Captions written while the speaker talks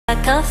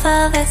cold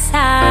for the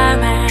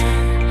summer.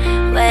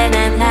 When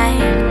I'm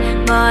light,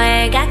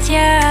 more got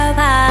your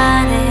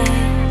body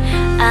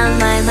on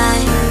my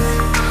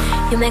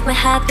mind. You make my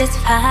heart beat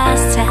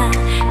faster.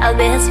 I'll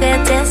be a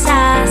sweet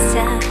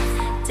disaster.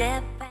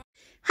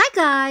 Hi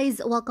guys,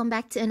 welcome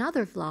back to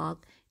another vlog.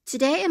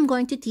 Today I'm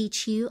going to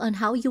teach you on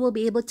how you will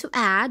be able to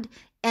add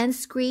end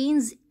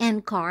screens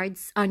and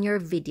cards on your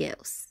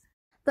videos.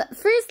 But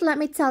first, let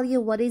me tell you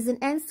what is an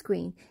end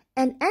screen.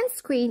 An end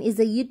screen is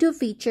a YouTube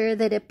feature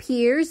that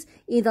appears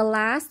in the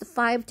last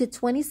 5 to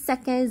 20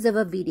 seconds of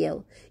a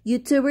video.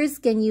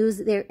 YouTubers can use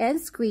their end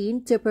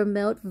screen to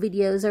promote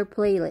videos or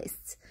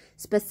playlists.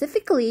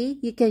 Specifically,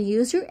 you can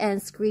use your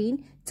end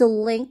screen to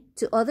link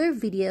to other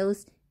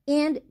videos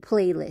and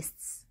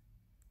playlists.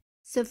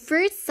 So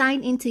first,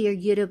 sign into your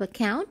YouTube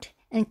account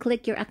and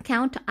click your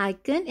account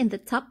icon in the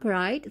top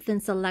right,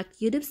 then select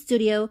YouTube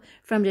Studio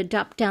from the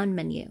drop-down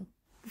menu.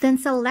 Then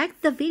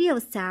select the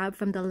Videos tab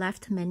from the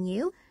left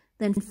menu,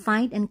 then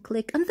find and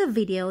click on the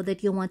video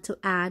that you want to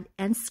add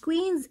end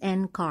screens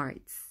and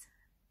cards.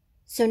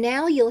 So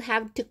now you'll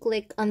have to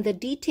click on the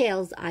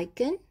Details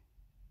icon.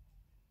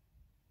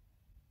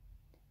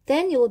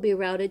 Then you will be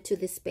routed to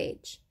this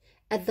page.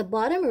 At the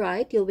bottom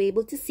right, you'll be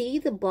able to see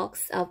the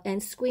box of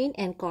end screen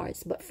and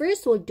cards. But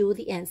first, we'll do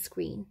the end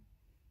screen.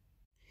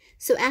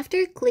 So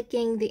after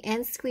clicking the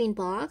end screen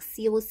box,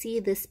 you will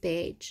see this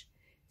page.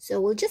 So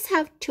we'll just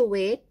have to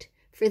wait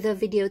for the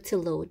video to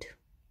load.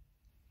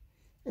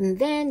 And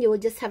then you will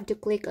just have to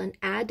click on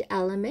Add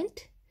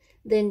Element.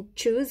 Then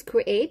choose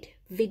Create,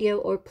 Video,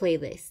 or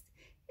Playlist.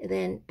 And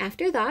then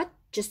after that,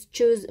 just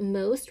choose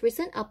Most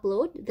Recent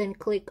Upload. Then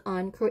click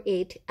on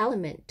Create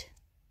Element.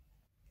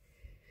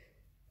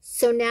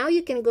 So now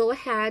you can go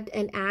ahead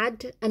and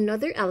add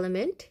another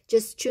element.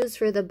 Just choose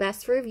for the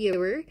best for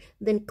viewer,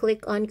 then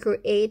click on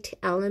Create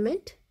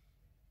Element.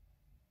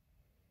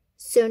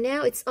 So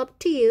now it's up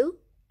to you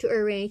to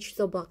arrange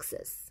the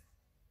boxes.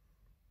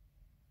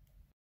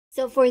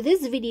 So for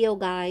this video,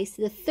 guys,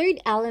 the third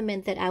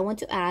element that I want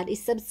to add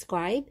is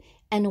subscribe.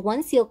 And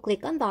once you'll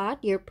click on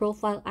that, your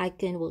profile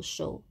icon will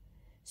show.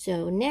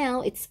 So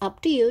now it's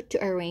up to you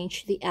to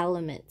arrange the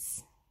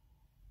elements.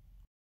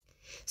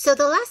 So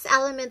the last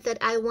element that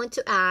I want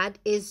to add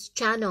is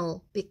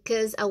channel,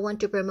 because I want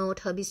to promote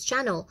hubby's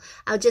channel.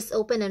 I'll just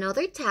open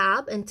another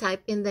tab and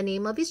type in the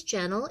name of his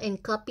channel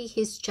and copy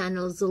his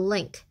channel's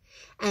link.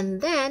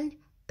 And then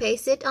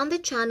paste it on the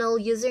channel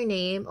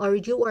username or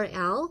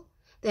URL.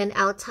 Then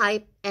I'll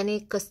type any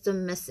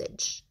custom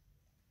message.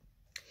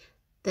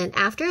 Then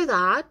after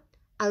that,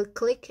 I'll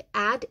click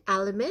Add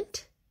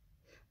Element.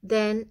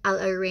 Then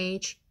I'll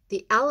arrange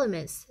the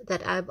elements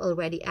that I've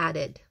already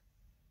added.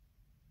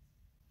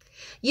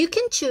 You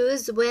can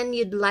choose when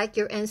you'd like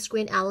your end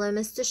screen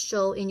elements to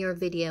show in your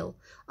video.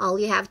 All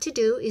you have to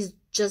do is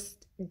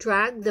just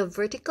drag the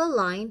vertical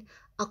line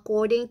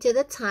according to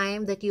the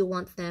time that you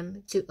want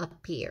them to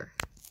appear.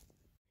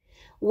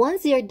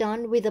 Once you're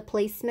done with the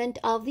placement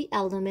of the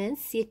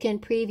elements, you can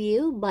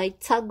preview by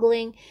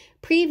toggling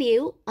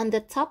Preview on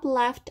the top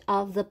left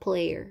of the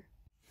player.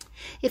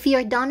 If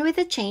you're done with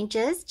the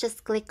changes,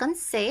 just click on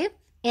Save.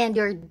 And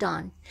you're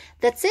done.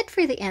 That's it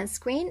for the end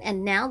screen,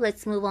 and now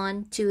let's move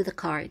on to the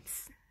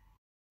cards.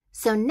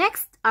 So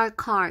next are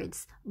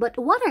cards. But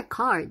what are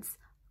cards?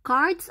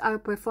 Cards are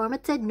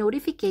performative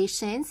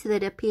notifications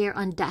that appear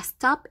on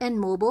desktop and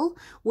mobile,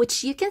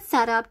 which you can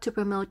set up to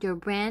promote your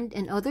brand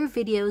and other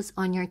videos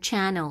on your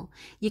channel.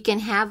 You can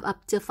have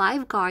up to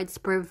 5 cards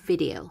per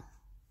video.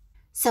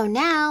 So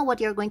now what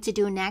you're going to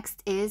do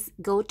next is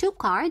go to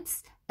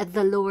Cards at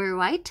the lower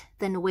right,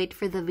 then wait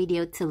for the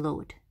video to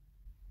load.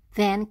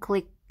 Then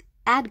click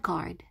Add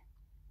Card.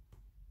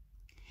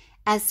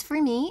 As for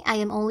me, I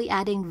am only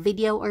adding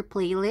video or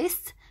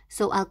playlist,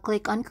 so I'll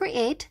click on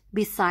Create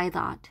beside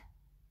that.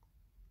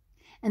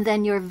 And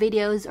then your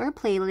videos or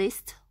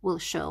playlist will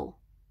show.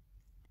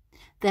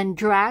 Then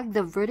drag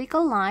the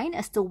vertical line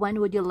as to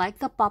when would you like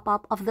the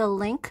pop-up of the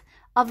link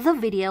of the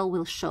video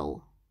will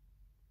show.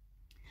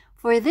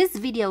 For this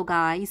video,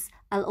 guys,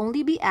 I'll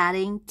only be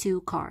adding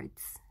 2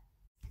 cards.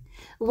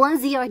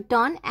 Once you are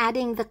done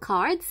adding the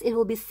cards, it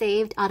will be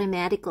saved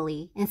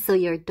automatically, and so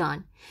you're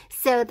done.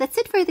 So that's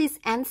it for this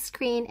end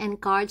screen and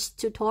cards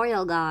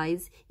tutorial,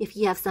 guys. If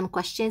you have some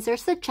questions or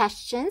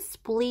suggestions,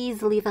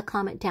 please leave a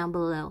comment down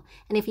below.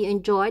 And if you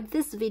enjoyed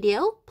this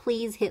video,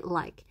 please hit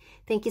like.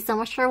 Thank you so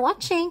much for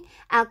watching.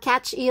 I'll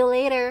catch you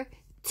later.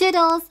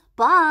 Toodles!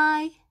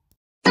 Bye!